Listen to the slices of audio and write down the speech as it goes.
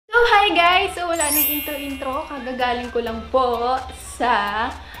Hi guys! So wala nang intro-intro. Kagagaling ko lang po sa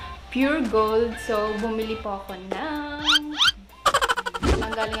Pure Gold. So bumili po ako ng...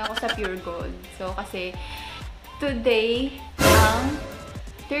 Nanggaling ako sa Pure Gold. So kasi today ang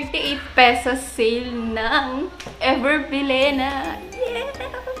 38 pesos sale ng Bilena. Yeah!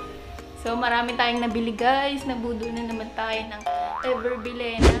 So marami tayong nabili guys. Nabudo na naman tayo ng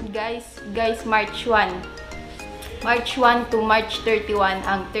Bilena. Guys, March 1 to March 31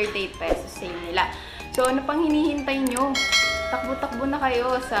 ang 38 pesos sale nila. So, ano pang hinihintay nyo? Takbo-takbo na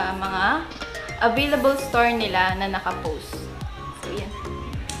kayo sa mga available store nila na nakapost. So, yan.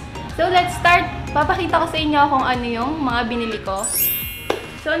 So, let's start. Papakita ko sa inyo kung ano yung mga binili ko.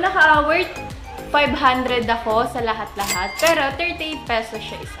 So, naka-worth 500 ako sa lahat-lahat. Pero, 38 pesos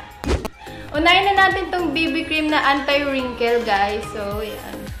siya isa. Unahin na natin tong BB cream na anti-wrinkle, guys. So,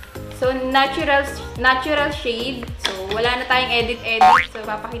 yan. So, natural shade. So, wala na tayong edit-edit. So,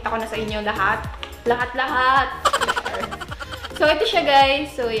 papakita ko na sa inyo lahat. Lahat. So, ito siya, guys.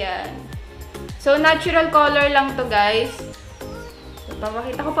 So, yan. So, natural color lang to, guys. So,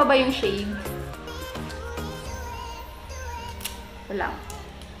 papakita ko pa ba yung shade? Wala.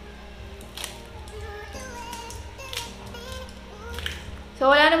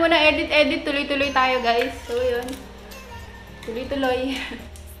 So, wala na muna edit-edit. Tuloy-tuloy tayo, guys. So, yun. Tuloy-tuloy.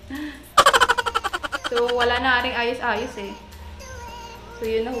 So, wala na ring ayos-ayos eh. So,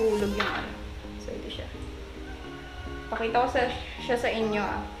 yun, nahulog yung ano. So, ito siya. Pakita ko siya sa inyo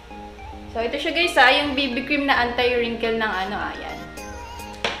ah. So, ito siya guys ah, yung BB cream na anti-wrinkle ng ano ah, yan.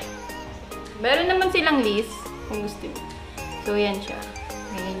 Meron naman silang list, kung gusto mo. So, yan siya.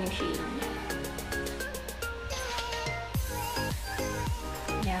 Ganyan yung shade niya.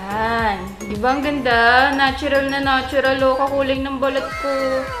 Yan. Diba ang ganda? Natural na natural. O, kakulay ng balat ko.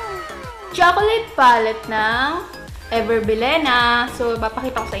 Chocolate palette ng Bilena. So,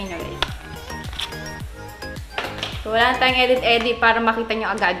 papakita ko sa inyo guys. So, wala na tayong edit-edit para makita nyo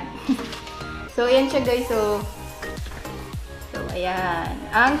agad. So, yan siya guys. So, ayan.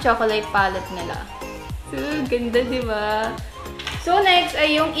 Ang chocolate palette nila. So, ganda diba? So, next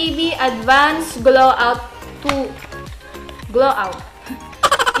ay yung EV Advanced Glow Out 2. Glow Out.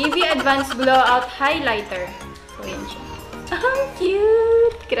 EV Advanced Glow Out Highlighter. So, yan siya. Ang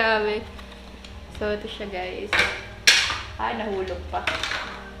cute! Grabe. So, ito siya guys. Ah, nahulog pa.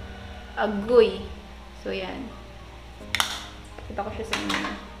 Agoy. So, yan. Kita ko siya sa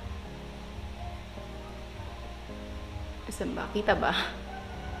inyo. Saan ba? Kita ba?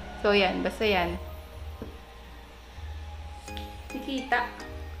 So, yan. Basta yan. Nakita.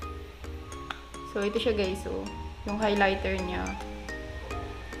 So, ito siya guys. So, yung highlighter niya.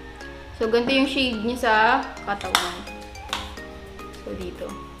 So, ganito yung shade niya sa katawan. So, dito.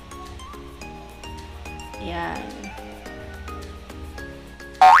 Yan.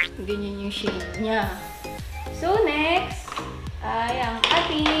 Ganyan yung shade niya. So, next ay ang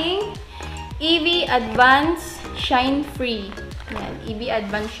ating EV Advanced Shine Free. Yan. EV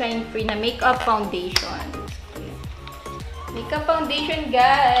Advanced Shine Free na makeup foundation. Makeup foundation,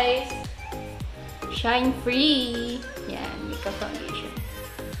 guys. Shine Free. Yan. Makeup foundation.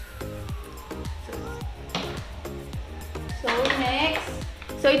 So, next.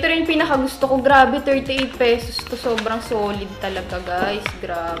 So, ito rin pinakagusto ko. Grabe, 38 pesos to. Sobrang solid talaga, guys.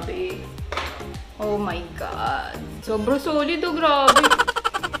 Grabe. Oh my God. Sobrang solid, oh. Grabe.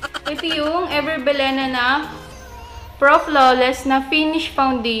 Ito yung Bilena na Pro Flawless na Finish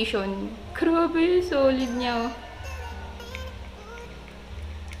Foundation. Grabe, solid niya, oh.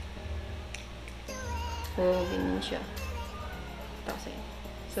 So, ganyan siya.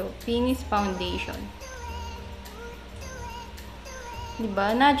 So, Finish Foundation.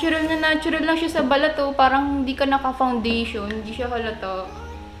 Diba? Natural na natural lang siya sa balat, oh. Parang hindi ka naka-foundation. Hindi siya halata.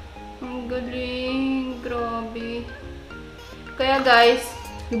 Ang galing. Grabe. Kaya guys,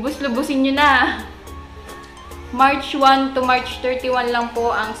 lubos-lubusin nyo na. March 1 to March 31 lang po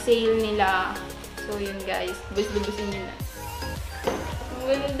ang sale nila. So, yun guys. Lubos-lubusin nyo na. Ang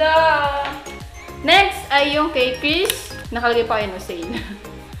ganda. Next ay yung kay Kris. Nakalagay pa kayo no sale.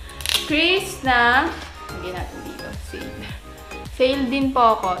 Kris na, lagyan natin dito. Sale. Sale din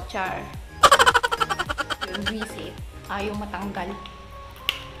po ako, char. Yung visit. Ayaw matanggal.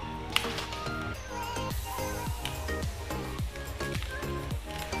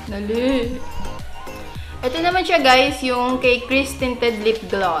 Dali. Ito naman siya guys, yung kay Kris Tinted Lip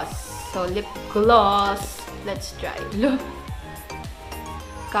Gloss. So, lip gloss. Let's try. Look.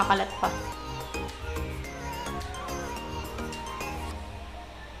 Kakalat pa.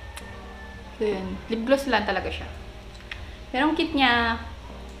 So, yun. Lip gloss lang talaga siya. Pero ang kit niya,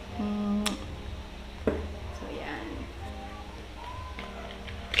 so, yan.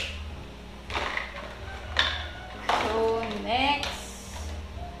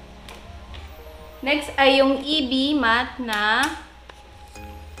 Next ay yung EB matte na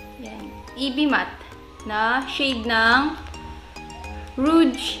yan, EB matte na shade ng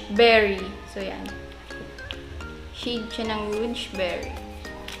Rouge Berry. So, yan. Shade siya ng Rouge Berry.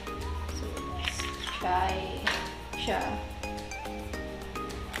 So, let's try siya.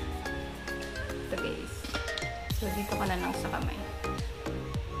 Ito, guys. So, dito ka na lang sa kamay.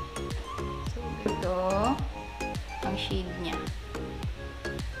 So, ito ang shade niya.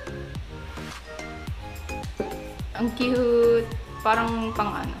 Ang cute. Parang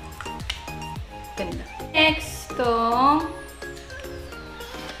pang ano. Ganda. Next, tong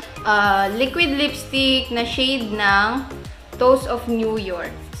liquid lipstick na shade ng Toast of New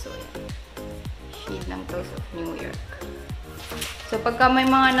York. So, yan. Shade ng Toast of New York. So, pagka may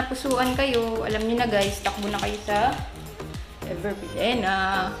mga napusuan kayo, alam niyo na guys, takbo na kayo sa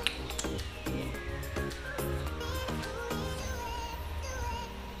Bilena.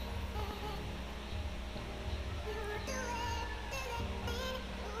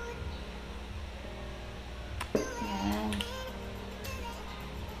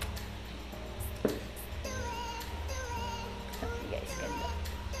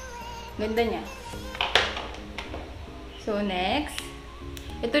 Ganda niya. So, next.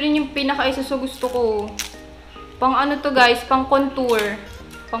 Ito rin yung pinaka-isa sa gusto ko. Pang ano to guys? Pang contour.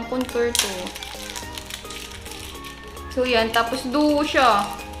 Pang contour to. So, yan. Tapos, duo siya.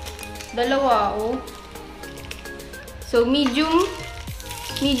 Dalawa, oh. So, medium.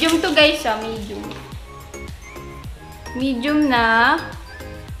 Medium to guys, ah. Medium. Medium na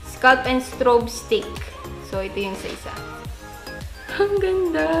Sculpt and Strobe stick. So, ito yung sa isa. Ang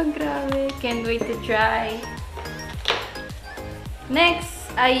ganda, grabe. Can't wait to try.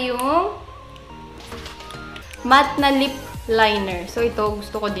 Next ay yung matte na lip liner. So, ito,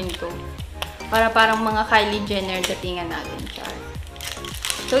 gusto ko din to. Para parang mga Kylie Jenner datingan natin. Char.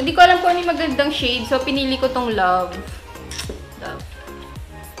 So, di ko alam kung ano yung magandang shade. So, pinili ko tong Love. Love.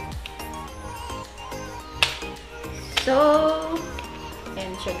 So,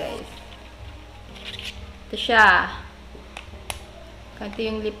 ayan siya, guys. Ito siya. Ito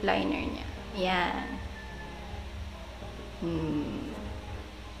yung lip liner niya. Yan.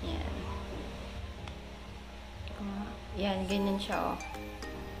 Yan. Yan, ganyan siya, oh.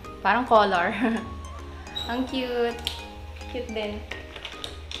 Parang color. Ang cute. Cute din.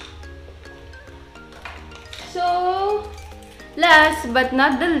 So, last but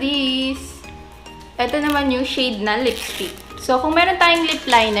not the least, ito naman yung shade na lipstick. So, kung meron tayong lip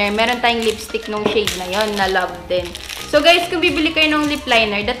liner, meron tayong lipstick nung shade na yon na Love din. So, guys, kung bibili kayo ng lip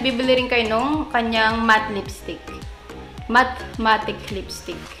liner, bibili rin kayo ng kanyang matte lipstick. Matic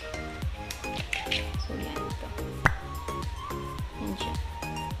lipstick. So, yan. Ito. Yan siya.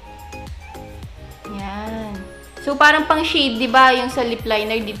 Yan. So, parang pang shade, di ba? Yung sa lip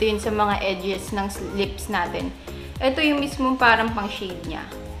liner, dito yun sa mga edges ng lips natin. Ito yung mismong parang pang shade niya.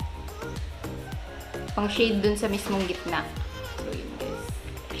 Pang shade dun sa mismong gitna.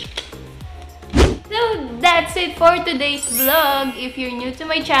 So, that's it for today's vlog. If you're new to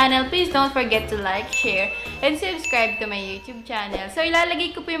my channel, please don't forget to like, share, and subscribe to my YouTube channel. So,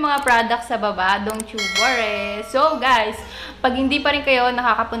 ilalagay ko po yung mga products sa baba. Don't you worry. So, guys, pag hindi pa rin kayo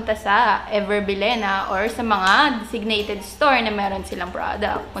nakakapunta sa Bilena or sa mga designated store na meron silang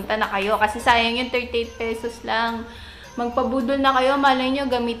product, punta na kayo. Kasi sayang yung 38 pesos lang. Magpabudol na kayo, malay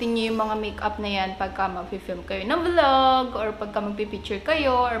nyo, gamitin nyo yung mga makeup na yan pagka mag-film kayo ng vlog, or pagka magpipicture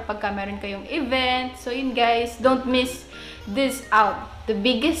kayo, or pagka meron kayong event. So, yun guys, don't miss this out. The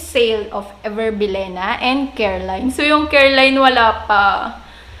biggest sale of Bilena and Careline. So, yung Careline wala pa.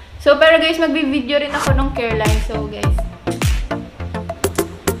 So, pero guys, magbi-video rin ako ng Careline. So, guys,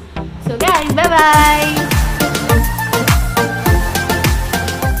 bye-bye!